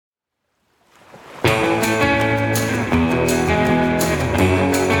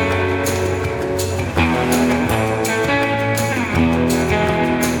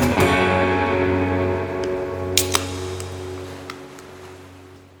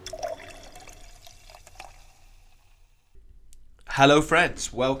Hello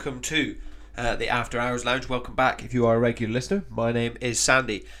friends, welcome to the After Hours Lounge. Welcome back if you are a regular listener. My name is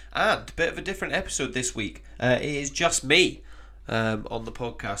Sandy, and a bit of a different episode this week. It is just me on the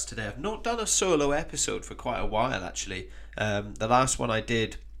podcast today. I've not done a solo episode for quite a while actually. The last one I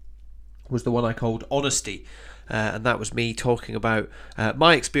did was the one I called Honesty, and that was me talking about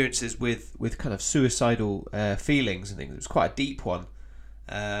my experiences with kind of suicidal feelings and things. It was quite a deep one.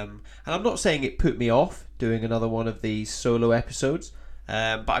 And I'm not saying it put me off doing another one of these solo episodes,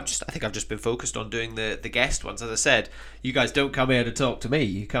 but I think I've just been focused on doing the guest ones. As I said, you guys don't come here to talk to me.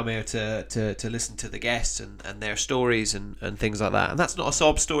 You come here to listen to the guests and their stories and things like that. And that's not a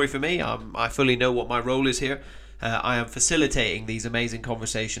sob story for me. I fully know what my role is here. I am facilitating these amazing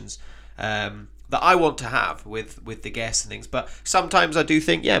conversations that I want to have with the guests and things. But sometimes I do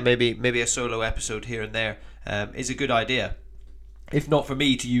think, maybe a solo episode here and there is a good idea. If not for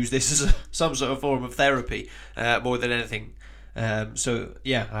me to use this as some sort of form of therapy, more than anything. I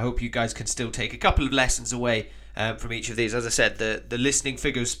hope you guys can still take a couple of lessons away from each of these. As I said, the listening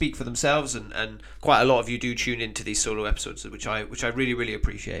figures speak for themselves, and quite a lot of you do tune into these solo episodes, which I really, really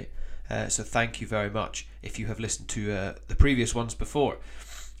appreciate. So thank you very much if you have listened to the previous ones before.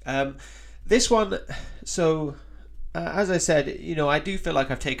 This one, as I said, I do feel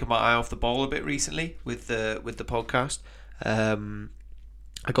like I've taken my eye off the ball a bit recently with the podcast.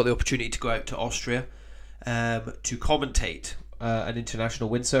 I got the opportunity to go out to Austria to commentate an international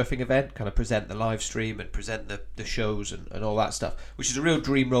windsurfing event, kind of present the live stream and present the shows and all that stuff, which is a real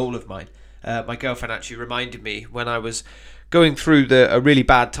dream role of mine. My girlfriend actually reminded me when I was going through a really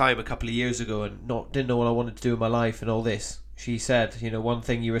bad time a couple of years ago and didn't know what I wanted to do in my life and all this. She said, one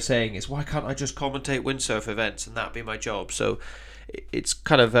thing you were saying is, why can't I just commentate windsurf events and that be my job? So it's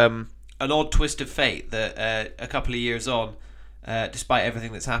kind of an odd twist of fate that a couple of years on, despite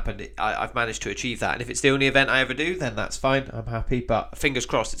everything that's happened, I've managed to achieve that. And if it's the only event I ever do, then that's fine. I'm happy. But fingers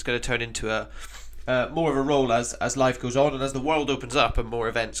crossed, it's going to turn into more of a role as life goes on and as the world opens up and more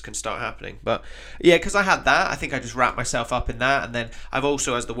events can start happening. But yeah, because I had that, I think I just wrapped myself up in that. And then I've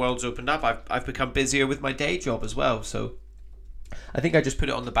also, as the world's opened up, I've become busier with my day job as well. So I think I just put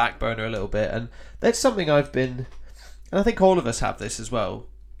it on the back burner a little bit. And that's something I've been, and I think all of us have this as well.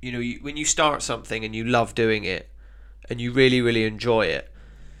 When you start something and you love doing it and you really, really enjoy it,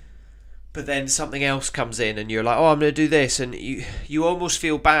 but then something else comes in and you're like, oh, I'm going to do this, and you almost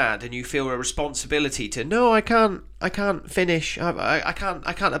feel bad and you feel a responsibility to, no, I can't finish, I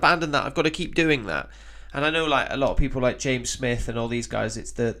can't abandon that, I've got to keep doing that. And I know, like, a lot of people like James Smith and all these guys,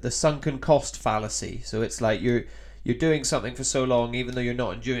 it's the sunken cost fallacy. So it's like you're doing something for so long, even though you're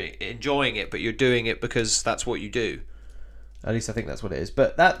not enjoying it, but you're doing it because that's what you do. At least I think that's what it is.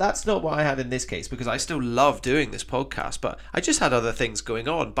 But that's not what I had in this case, because I still love doing this podcast, but I just had other things going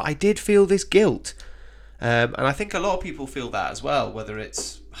on. But I did feel this guilt. And I think a lot of people feel that as well, whether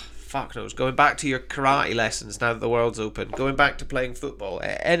it's, fuck knows, going back to your karate lessons now that the world's open, going back to playing football,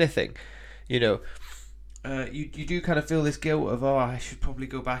 anything, you do kind of feel this guilt of, oh, I should probably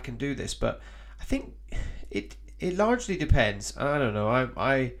go back and do this. But I think it largely depends. I don't know.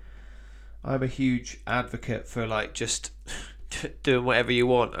 I'm a huge advocate for, like, just doing whatever you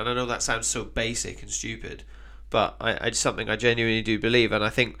want, and I know that sounds so basic and stupid, but it's something I genuinely do believe, and I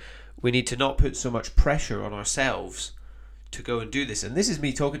think we need to not put so much pressure on ourselves to go and do this. And this is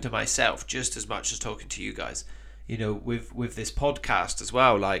me talking to myself just as much as talking to you guys, with this podcast as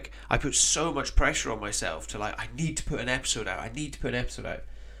well. Like, I put so much pressure on myself to, like, I need to put an episode out.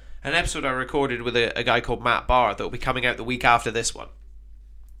 An episode I recorded with a guy called Matt Barr that will be coming out the week after this one.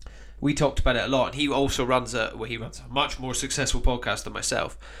 We talked about it a lot, and he also runs a much more successful podcast than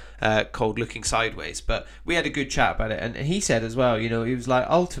myself, called Looking Sideways. But we had a good chat about it, and he said as well, he was like,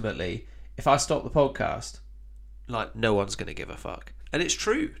 ultimately, if I stop the podcast, like, no one's going to give a fuck. And it's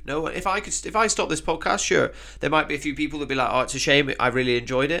true. No, if I stop this podcast, sure, there might be a few people that be like, oh, it's a shame, I really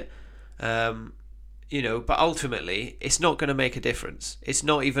enjoyed it, but ultimately, it's not going to make a difference. It's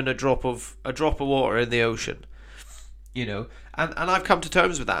not even a drop of water in the ocean. And I've come to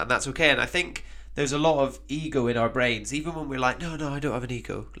terms with that, and that's okay. And I think there's a lot of ego in our brains, even when we're like, no, I don't have an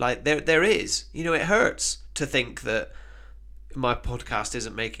ego. Like, there is. It hurts to think that my podcast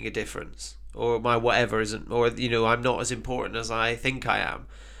isn't making a difference, or my whatever isn't, or I'm not as important as I think I am.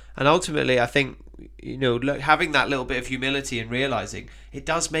 And ultimately, I think having that little bit of humility and realizing it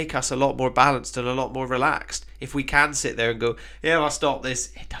does make us a lot more balanced and a lot more relaxed if we can sit there and go, yeah, I'll stop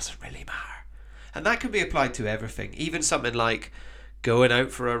this. It doesn't really matter. And that can be applied to everything, even something like going out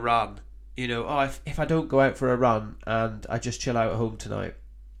for a run. If I don't go out for a run and I just chill out at home tonight,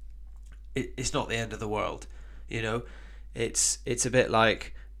 it's not the end of the world. It's a bit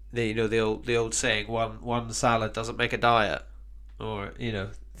like the old saying, one salad doesn't make a diet. or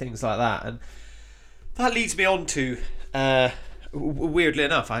things like that. And that leads me on to weirdly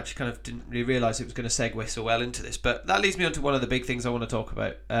enough, I actually kind of didn't really realise it was going to segue so well into this, but that leads me on to one of the big things I want to talk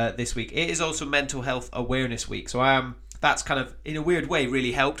about this week. It is also Mental Health Awareness Week, so that's kind of in a weird way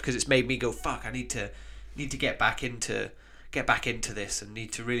really helped, because it's made me go, fuck, I need to get back into this and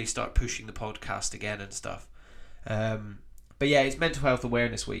need to really start pushing the podcast again and stuff. But yeah, it's Mental Health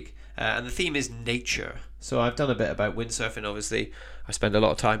Awareness Week, and the theme is nature. So I've done a bit about windsurfing, obviously. I spend a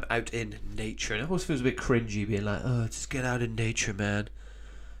lot of time out in nature, and it always feels a bit cringy being like, oh, just get out in nature, man.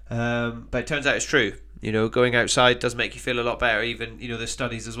 But it turns out it's true. Going outside does make you feel a lot better. Even, there's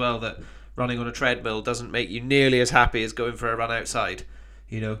studies as well that running on a treadmill doesn't make you nearly as happy as going for a run outside.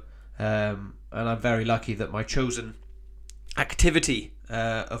 And I'm very lucky that my chosen activity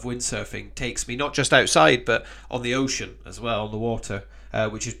of windsurfing takes me not just outside, but on the ocean as well, on the water,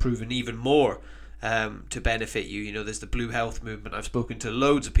 which has proven even more to benefit you. There's the Blue Health movement. I've spoken to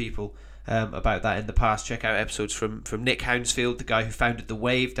loads of people about that in the past. Check out episodes from Nick Hounsfield, the guy who founded The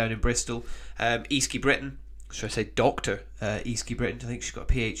Wave down in Bristol. Easky Britton, should I say Dr. Easky Britton, I think she's got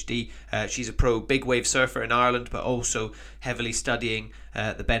a PhD. She's a pro big wave surfer in Ireland, but also heavily studying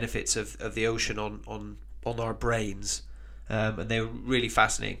the benefits of the ocean on our brains. And they were really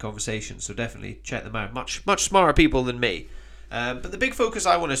fascinating conversations, so definitely check them out. Much smarter people than me. But the big focus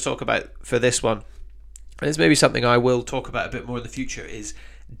I want to talk about for this one, and it's maybe something I will talk about a bit more in the future, is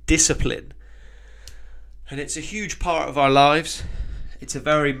discipline. And it's a huge part of our lives. It's a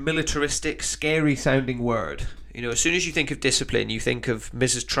very militaristic, scary sounding word. As soon as you think of discipline, you think of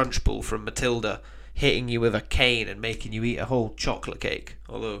Mrs. Trunchbull from Matilda hitting you with a cane and making you eat a whole chocolate cake.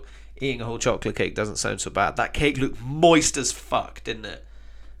 Although eating a whole chocolate cake doesn't sound so bad. That cake looked moist as fuck, didn't it?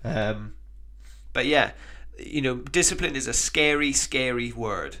 But yeah, discipline is a scary, scary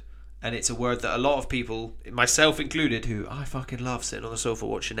word. And it's a word that a lot of people, myself included, who I fucking love sitting on the sofa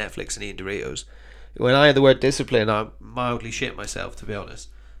watching Netflix and eating Doritos. When I hear the word discipline, I mildly shit myself, to be honest.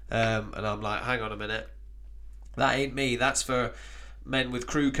 And I'm like, hang on a minute. That ain't me. That's for men with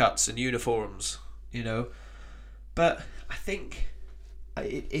crew cuts and uniforms, But I think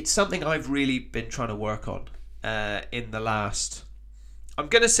it's something I've really been trying to work on in the last, I'm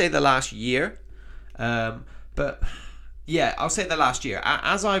going to say the last year. But yeah, I'll say the last year.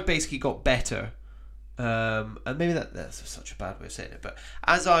 As I've basically got better, and maybe that's such a bad way of saying it, but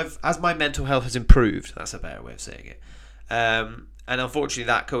as my mental health has improved, that's a better way of saying it. And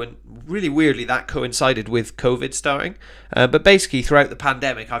unfortunately, really weirdly, that coincided with COVID starting. But basically, throughout the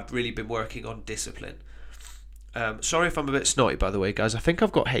pandemic, I've really been working on discipline. Sorry if I'm a bit snotty, by the way, guys. I think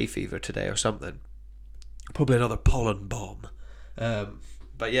I've got hay fever today or something. Probably another pollen bomb.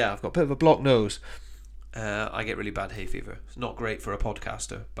 But yeah, I've got a bit of a blocked nose. I get really bad hay fever. It's not great for a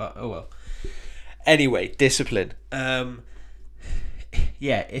podcaster, but oh well. Anyway, discipline. Yeah,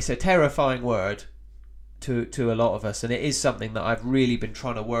 it's a terrifying word to a lot of us, and it is something that I've really been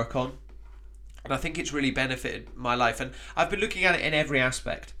trying to work on, and I think it's really benefited my life, and I've been looking at it in every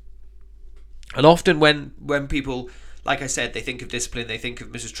aspect. And often when people, like I said, they think of discipline, they think of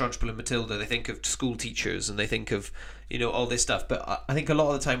Mrs. Trunchbull and Matilda, they think of school teachers, and they think of all this stuff. But I think a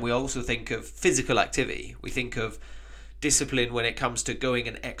lot of the time we also think of physical activity. We think of discipline when it comes to going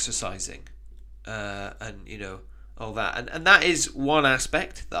and exercising, and all that. And that is one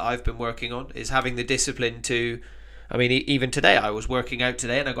aspect that I've been working on, is having the discipline to. I mean, even today, I was working out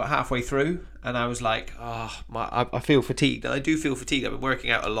today, and I got halfway through, and I was like, I feel fatigued. And I do feel fatigued. I've been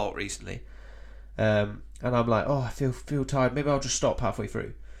working out a lot recently. And I'm like, I feel tired. Maybe I'll just stop halfway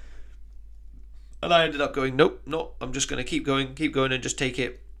through. And I ended up going, nope, I'm just going to keep going, and just take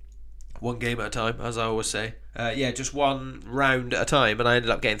it one game at a time, as I always say. Just one round at a time. And I ended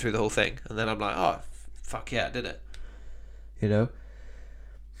up getting through the whole thing. And then I'm like, fuck yeah, I did it.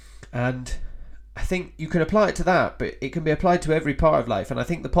 And I think you can apply it to that, but it can be applied to every part of life. And I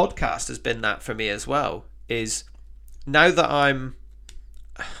think the podcast has been that for me as well, is now that I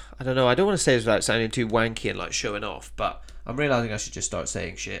don't know, I don't want to say this without sounding too wanky and like showing off, but I'm realising I should just start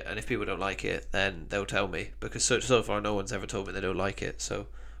saying shit, and if people don't like it, then they'll tell me, because so far no one's ever told me they don't like it, so,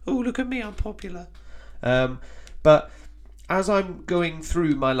 look at me, I'm popular. But as I'm going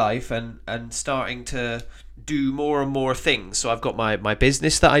through my life and starting to do more and more things, so I've got my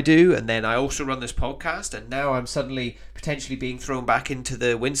business that I do, and then I also run this podcast, and now I'm suddenly potentially being thrown back into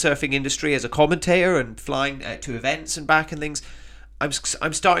the windsurfing industry as a commentator and flying to events and back and things.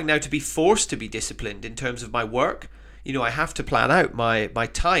 I'm starting now to be forced to be disciplined in terms of my work. I have to plan out my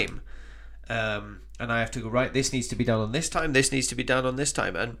time, and I have to go, right, this needs to be done on this time, this needs to be done on this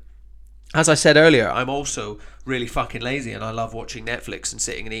time. And as I said earlier, I'm also really fucking lazy, and I love watching Netflix and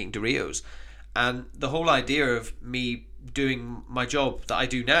sitting and eating Doritos. And the whole idea of me doing my job that I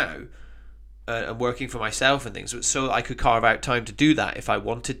do now, and working for myself and things, so I could carve out time to do that if I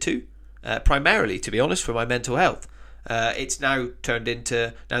wanted to. Primarily, to be honest, for my mental health. It's now turned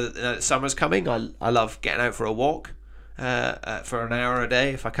into, now that summer's coming, I love getting out for a walk for an hour a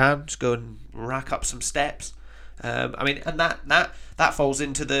day if I can. Just go and rack up some steps. And that falls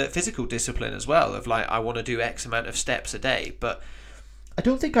into the physical discipline as well, of like, I want to do X amount of steps a day, but I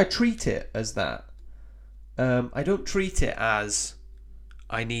don't think I treat it as that. I don't treat it as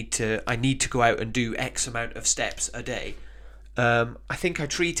I need to go out and do X amount of steps a day. I think I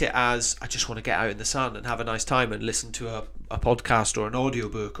treat it as I just want to get out in the sun and have a nice time and listen to a podcast or an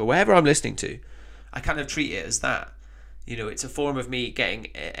audiobook or whatever I'm listening to. I kind of treat it as that. It's a form of me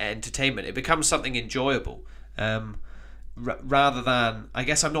getting entertainment. It becomes something enjoyable. Rather than, I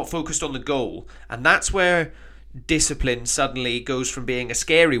guess I'm not focused on the goal. And that's where discipline suddenly goes from being a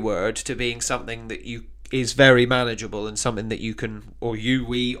scary word to being something that is very manageable, and something that you can, or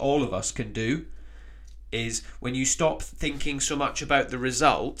we, all of us can do, is when you stop thinking so much about the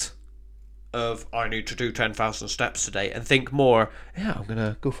result of, I need to do 10,000 steps today, and think more, I'm going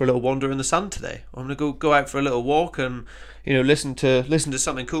to go for a little wander in the sun today. I'm going to go out for a little walk and, listen to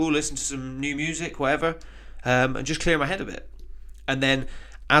something cool, listen to some new music, whatever, and just clear my head a bit. And then,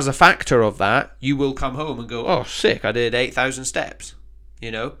 as a factor of that, you will come home and go, oh, sick, I did 8,000 steps,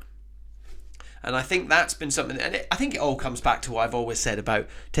 And I think that's been something, and I think it all comes back to what I've always said about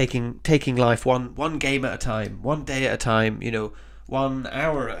taking life one game at a time, one day at a time, 1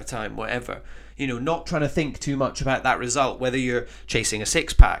 hour at a time, whatever. Not trying to think too much about that result, whether you're chasing a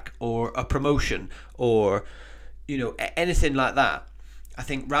six-pack or a promotion or, anything like that. I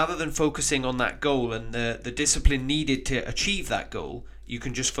think rather than focusing on that goal and the discipline needed to achieve that goal, you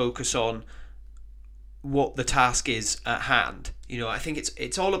can just focus on what the task is at hand. I think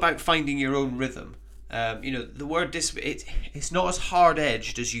it's all about finding your own rhythm. The word discipline, it's not as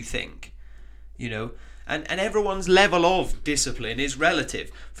hard-edged as you think, and everyone's level of discipline is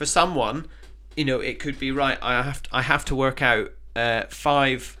relative. For someone, it could be, right, I have to work out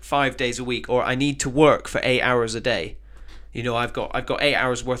 5 days a week, or I need to work for 8 hours a day. I've got 8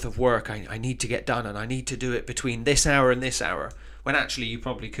 hours worth of work I need to get done, and I need to do it between this hour and this hour, when actually you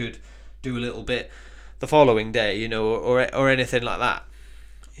probably could do a little bit the following day, or anything like that.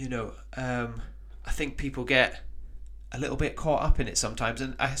 I think people get a little bit caught up in it sometimes,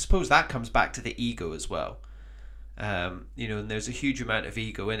 and I suppose that comes back to the ego as well. And there's a huge amount of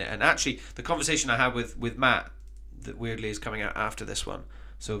ego in it. And actually, the conversation I had with Matt, that weirdly is coming out after this one,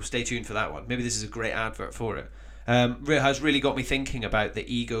 so stay tuned for that one. Maybe this is a great advert for it. Has really got me thinking about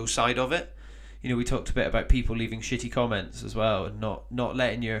the ego side of it. We talked a bit about people leaving shitty comments as well, and not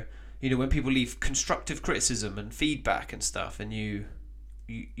letting your, when people leave constructive criticism and feedback and stuff, and you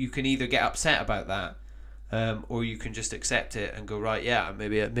can either get upset about that, or you can just accept it and go, right, yeah,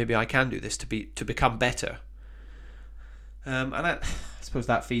 maybe I can do this to become better. And I suppose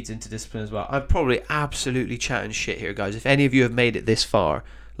that feeds into discipline as well. I'm probably absolutely chatting shit here, guys. If any of you have made it this far,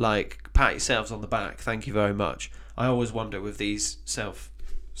 pat yourselves on the back. Thank you very much. I always wonder with these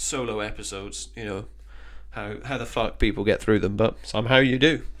solo episodes, how the fuck people get through them, but somehow you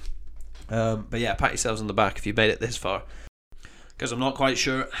do. But yeah, pat yourselves on the back if you made it this far, because I'm not quite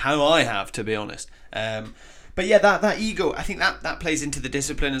sure how I have, to be honest. But yeah, that ego, I think that plays into the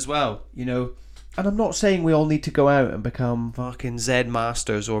discipline as well, And I'm not saying we all need to go out and become fucking Zen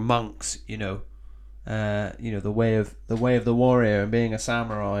masters or monks, the way of the warrior and being a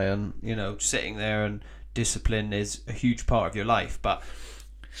samurai, and sitting there, and discipline is a huge part of your life. But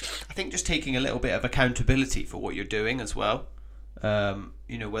I think just taking a little bit of accountability for what you're doing as well.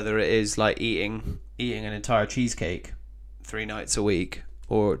 Whether it is like eating an entire cheesecake 3 nights a week,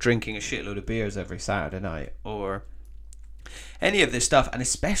 or drinking a shitload of beers every Saturday night, or any of this stuff. And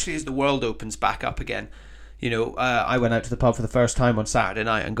especially as the world opens back up again, I went out to the pub for the first time on Saturday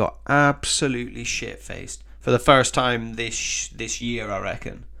night and got absolutely shit-faced for the first time this year, I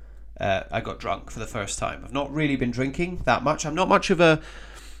reckon. I got drunk for the first time. I've not really been drinking that much. I'm not much of a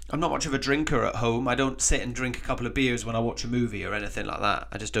drinker at home. I don't sit and drink a couple of beers when I watch a movie or anything like that.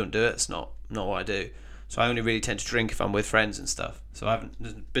 I just don't do it. It's not what I do. So I only really tend to drink if I'm with friends and stuff. So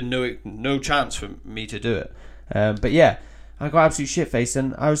there's been no chance for me to do it. But yeah, I got absolutely shit-faced,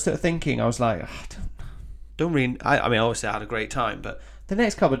 and I was sort of thinking, I was like, don't really. I mean, obviously I had a great time, but the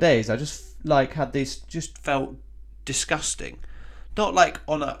next couple of days I just had this, just felt disgusting. Not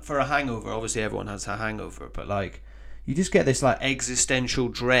for a hangover. Obviously everyone has a hangover, but you just get this existential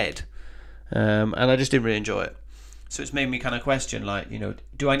dread, and I just didn't really enjoy it. So it's made me kind of question,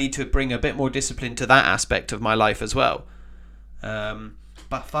 do I need to bring a bit more discipline to that aspect of my life as well?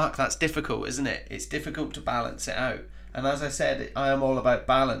 But fuck, that's difficult, isn't it? It's difficult to balance it out. And as I said, I am all about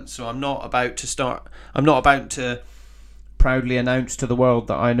balance. So I'm not about to proudly announce to the world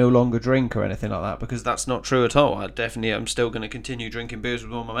that I no longer drink or anything like that, because that's not true at all. I'm still going to continue drinking beers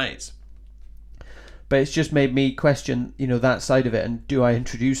with all my mates. But it's just made me question, that side of it. And do I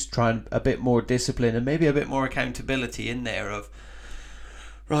try a bit more discipline and maybe a bit more accountability in there of,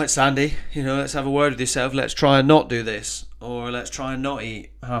 right, Sandy, let's have a word with yourself. Let's try and not do this. Or let's try and not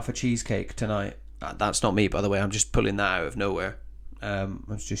eat half a cheesecake tonight. That's not me, by the way. I'm just pulling that out of nowhere. I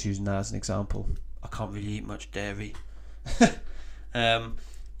was just using that as an example. I can't really eat much dairy. It's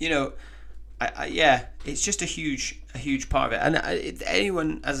just a huge part of it. And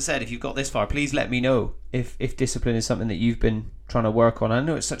anyone, as I said, if you've got this far, please let me know if discipline is something that you've been trying to work on. I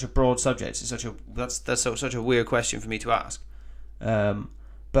know it's such a broad subject. That's such a weird question for me to ask.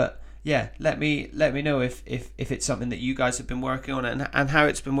 But yeah, let me know if it's something that you guys have been working on and how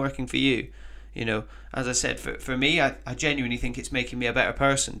it's been working for you. As I said, for me, I genuinely think it's making me a better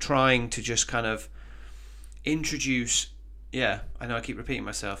person, trying to just kind of introduce, I know I keep repeating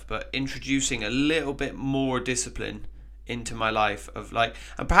myself, but introducing a little bit more discipline into my life and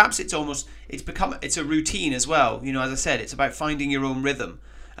perhaps it's a routine as well. As I said, it's about finding your own rhythm.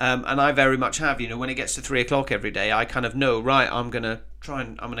 And I very much have, when it gets to 3:00 every day, I kind of know, right, I'm going to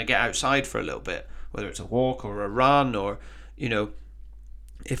get outside for a little bit, whether it's a walk or a run or,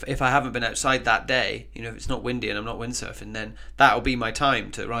 if I haven't been outside that day, if it's not windy and I'm not windsurfing, then that'll be my time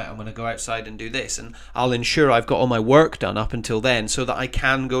to, right, I'm going to go outside and do this. And I'll ensure I've got all my work done up until then so that I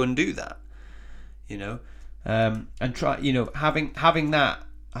can go and do that, and try, having that,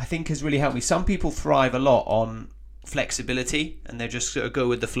 I think, has really helped me. Some people thrive a lot on flexibility and they just sort of go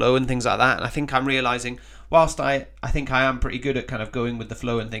with the flow and things like that, and I think I'm realizing, whilst I think I am pretty good at kind of going with the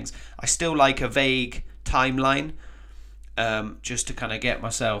flow and things, I still like a vague timeline, just to kind of get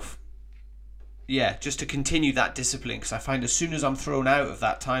myself, just to continue that discipline, because I find as soon as I'm thrown out of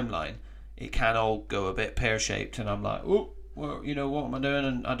that timeline, it can all go a bit pear-shaped and I'm like, oh, well, what am I doing?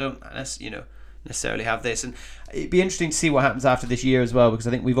 And I don't necessarily have this. And it'd be interesting to see what happens after this year as well, because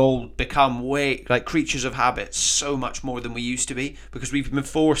I think we've all become way like creatures of habit so much more than we used to be, because we've been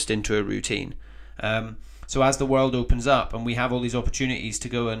forced into a routine. So as the world opens up and we have all these opportunities to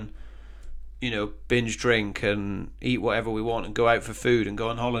go and binge drink and eat whatever we want and go out for food and go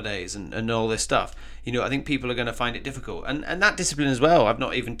on holidays and all this stuff, I think people are going to find it difficult. And that discipline as well, I've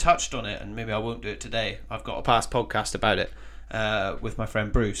not even touched on it, and maybe I won't do it today. I've got a past podcast about it with my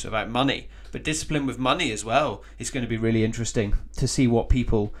friend Bruce about money. But discipline with money as well is going to be really interesting to see what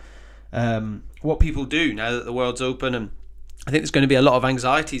people do now that the world's open. And I think there's going to be a lot of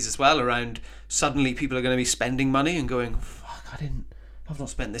anxieties as well around, suddenly people are going to be spending money and going, fuck, I've not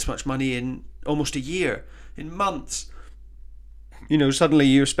spent this much money in almost a year, in months. Suddenly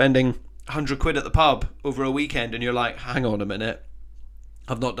you're spending 100 quid at the pub over a weekend and you're like, hang on a minute,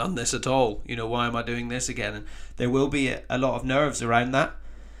 I've not done this at all. Why am I doing this again? And there will be a lot of nerves around that.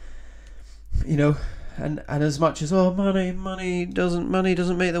 And as much as, money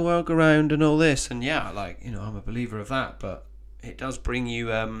doesn't make the world go round and all this, and I'm a believer of that, but it does bring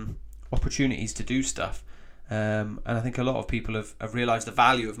you opportunities to do stuff. And I think a lot of people have realised the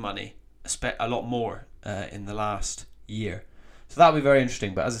value of money a lot more in the last year. So that'll be very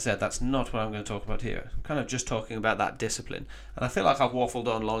interesting. But as I said, that's not what I'm going to talk about here. I'm kind of just talking about that discipline. And I feel like I've waffled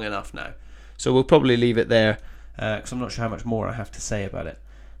on long enough now. So we'll probably leave it there, because I'm not sure how much more I have to say about it.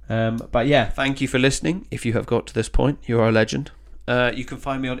 But yeah, thank you for listening. If you have got to this point, you are a legend. You can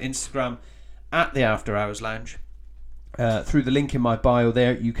find me on Instagram at the After Hours Lounge. Through the link in my bio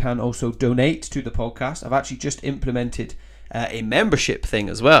there, you can also donate to the podcast. I've actually just implemented a membership thing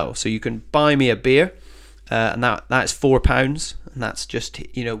as well, so you can buy me a beer, and that's £4, and that's just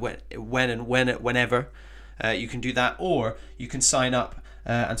whenever you can do that, or you can sign up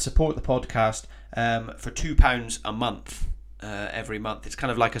and support the podcast for £2 a month every month. It's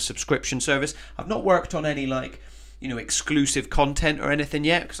kind of like a subscription service. I've not worked on any exclusive content or anything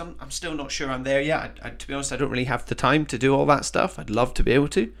yet, because I'm still not sure I'm there yet. I, to be honest, I don't really have the time to do all that stuff. I'd love to be able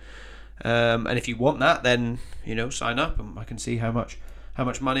to. And if you want that, then sign up, and I can see how much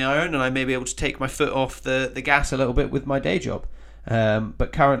money I earn, and I may be able to take my foot off the gas a little bit with my day job.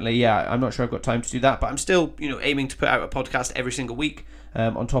 But currently, I'm not sure I've got time to do that. But I'm still aiming to put out a podcast every single week,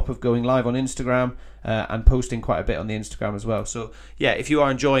 on top of going live on Instagram and posting quite a bit on the Instagram as well. So yeah, if you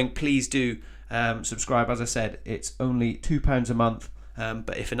are enjoying, please do subscribe. As I said, it's only £2 a month,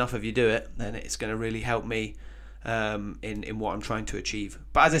 but if enough of you do it, then it's going to really help me in what I'm trying to achieve.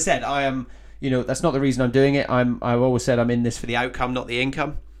 But as I said, I am, that's not the reason I'm doing it. I've always said I'm in this for the outcome, not the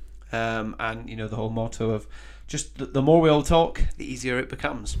income. and the whole motto of just the more we all talk, the easier it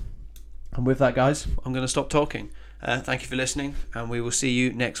becomes. And with that, guys, I'm going to stop talking. Thank you for listening, and we will see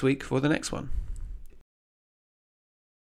you next week for the next one.